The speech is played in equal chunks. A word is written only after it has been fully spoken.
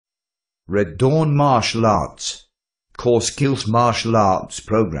Red Dawn Martial Arts, Core Skillz Martial Arts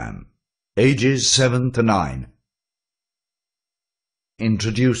Program, ages 7 to 9.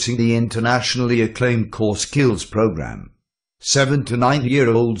 Introducing the internationally acclaimed Core Skillz program. 7 to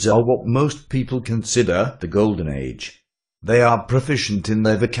 9-year-olds are what most people consider the golden age. They are proficient in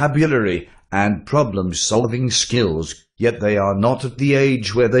their vocabulary and problem-solving skills, yet they are not at the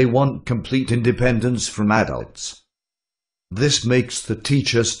age where they want complete independence from adults. This makes the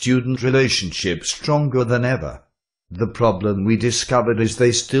teacher-student relationship stronger than ever. The problem we discovered is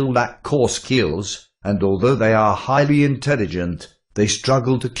they still lack core skills, and although they are highly intelligent, they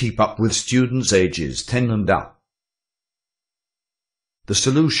struggle to keep up with students ages 10 and up. The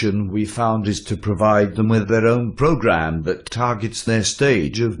solution we found is to provide them with their own program that targets their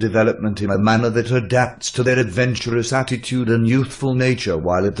stage of development in a manner that adapts to their adventurous attitude and youthful nature,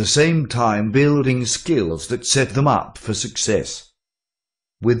 while at the same time building skills that set them up for success.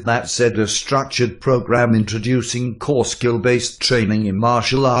 With that said, a structured program introducing core skill-based training in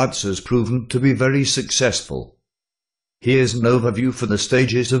martial arts has proven to be very successful. Here's an overview for the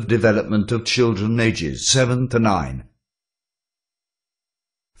stages of development of children ages 7 to 9.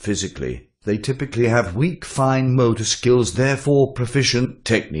 Physically, they typically have weak fine motor skills, therefore proficient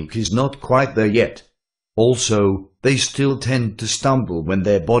technique is not quite there yet. Also, they still tend to stumble when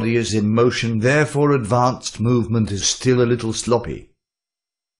their body is in motion, therefore advanced movement is still a little sloppy.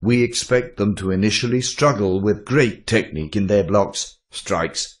 We expect them to initially struggle with great technique in their blocks,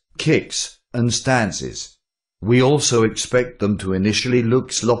 strikes, kicks, and stances. We also expect them to initially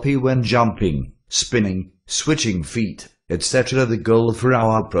look sloppy when jumping, spinning, switching feet, etc. The goal for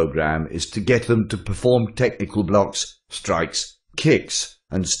our program is to get them to perform technical blocks, strikes, kicks,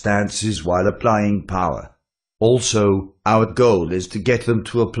 and stances while applying power. Also, our goal is to get them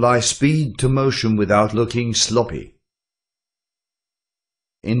to apply speed to motion without looking sloppy.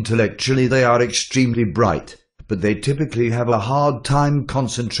 Intellectually, they are extremely bright, but they typically have a hard time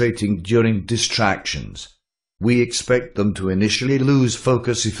concentrating during distractions. We expect them to initially lose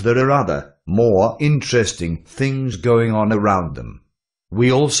focus if there are other, more interesting things going on around them.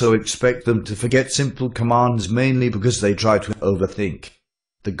 We also expect them to forget simple commands, mainly because they try to overthink.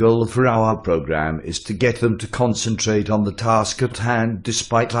 The goal for our program is to get them to concentrate on the task at hand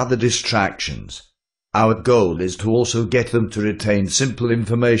despite other distractions. Our goal is to also get them to retain simple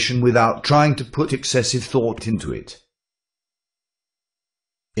information without trying to put excessive thought into it.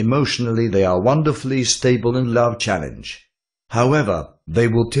 Emotionally, they are wonderfully stable and love challenge. However, they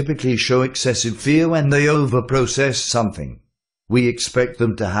will typically show excessive fear when they overprocess something. We expect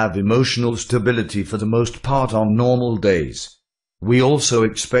them to have emotional stability for the most part on normal days. We also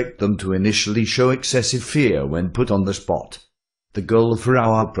expect them to initially show excessive fear when put on the spot. The goal for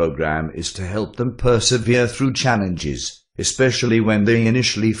our program is to help them persevere through challenges, especially when they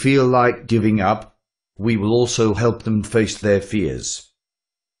initially feel like giving up. We will also help them face their fears.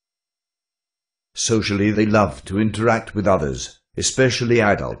 Socially, they love to interact with others, especially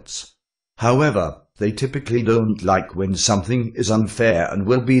adults. However, they typically don't like when something is unfair and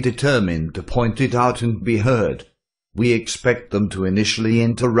will be determined to point it out and be heard. We expect them to initially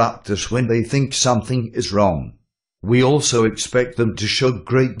interrupt us when they think something is wrong. We also expect them to show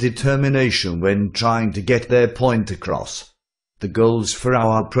great determination when trying to get their point across. The goals for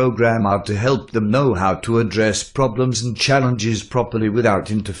our program are to help them know how to address problems and challenges properly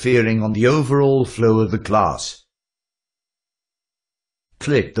without interfering on the overall flow of the class.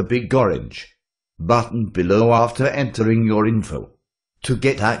 Click the big orange button below after entering your info to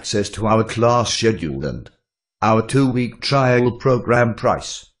get access to our class schedule and our 2-week trial program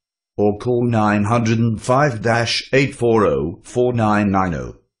price, or call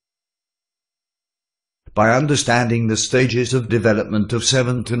 905-840-4990. By understanding the stages of development of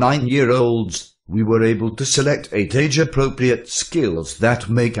 7 to 9-year-olds, we were able to select 8 age-appropriate skills that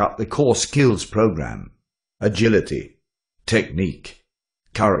make up the Core Skillz program: agility, technique,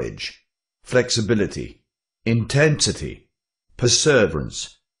 courage, flexibility, intensity,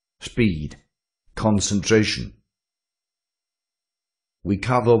 perseverance, speed, concentration. We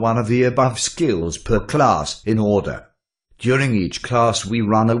cover one of the above skills per class in order. During each class we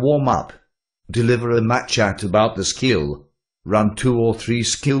run a warm-up, deliver a match chat about the skill, run 2 or 3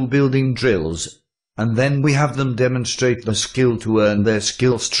 skill-building drills, and then we have them demonstrate the skill to earn their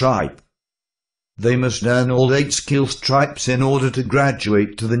skill stripe. They must earn all 8 skill stripes in order to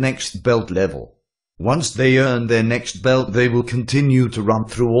graduate to the next belt level. Once they earn their next belt, they will continue to run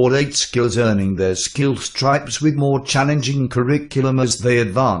through all 8 skills, earning their skill stripes with more challenging curriculum as they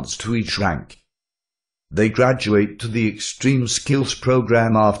advance to each rank. They graduate to the Extreme Skills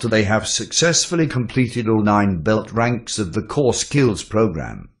program after they have successfully completed all 9 belt ranks of the Core Skillz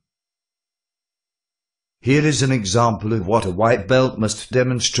program. Here is an example of what a white belt must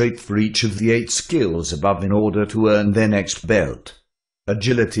demonstrate for each of the 8 skills above in order to earn their next belt.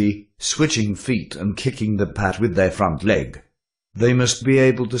 Agility, switching feet and kicking the pat with their front leg. They must be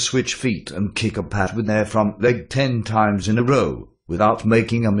able to switch feet and kick a pat with their front leg 10 times in a row, without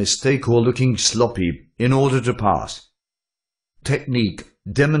making a mistake or looking sloppy, in order to pass. Technique,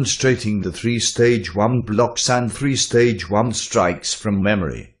 demonstrating the 3 stage 1 blocks and 3 stage 1 strikes from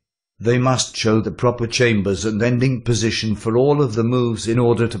memory. They must show the proper chambers and ending position for all of the moves in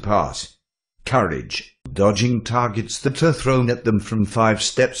order to pass. Courage, dodging targets that are thrown at them from 5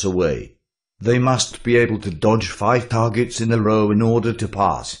 steps away. They must be able to dodge 5 targets in a row in order to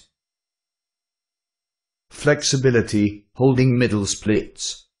pass. Flexibility, holding middle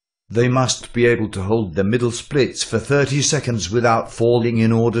splits. They must be able to hold the middle splits for 30 seconds without falling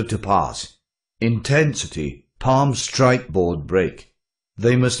in order to pass. Intensity, palm strike board break.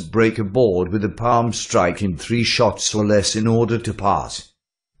 They must break a board with a palm strike in 3 shots or less in order to pass.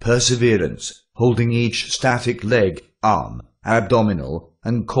 Perseverance, holding each static leg, arm, abdominal,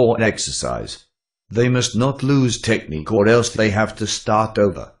 and core exercise. They must not lose technique or else they have to start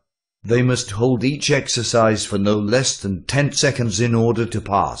over. They must hold each exercise for no less than 10 seconds in order to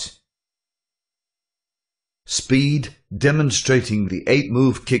pass. Speed, demonstrating the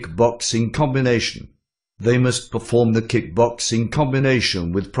 8-move kickboxing combination. They must perform the kickboxing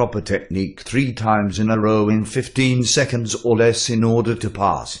combination with proper technique 3 times in a row in 15 seconds or less in order to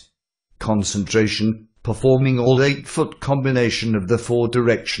pass. Concentration, performing all 8-foot combination of the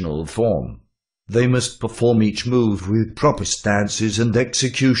 4-directional form. They must perform each move with proper stances and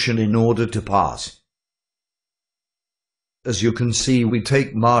execution in order to pass. As you can see, we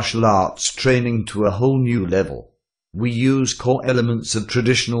take martial arts training to a whole new level. We use core elements of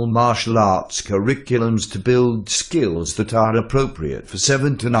traditional martial arts curriculums to build skills that are appropriate for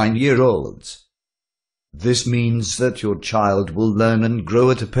 7 to 9-year-olds. This means that your child will learn and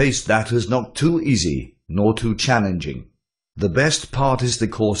grow at a pace that is not too easy, nor too challenging. The best part is the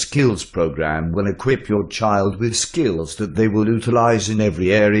core skills program will equip your child with skills that they will utilize in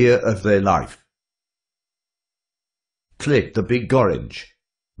every area of their life. Click the big orange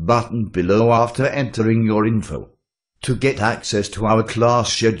button below after entering your info to get access to our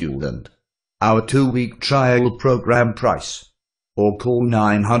class schedule and our 2-week trial program price, or call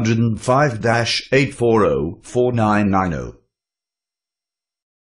 905-840-4990.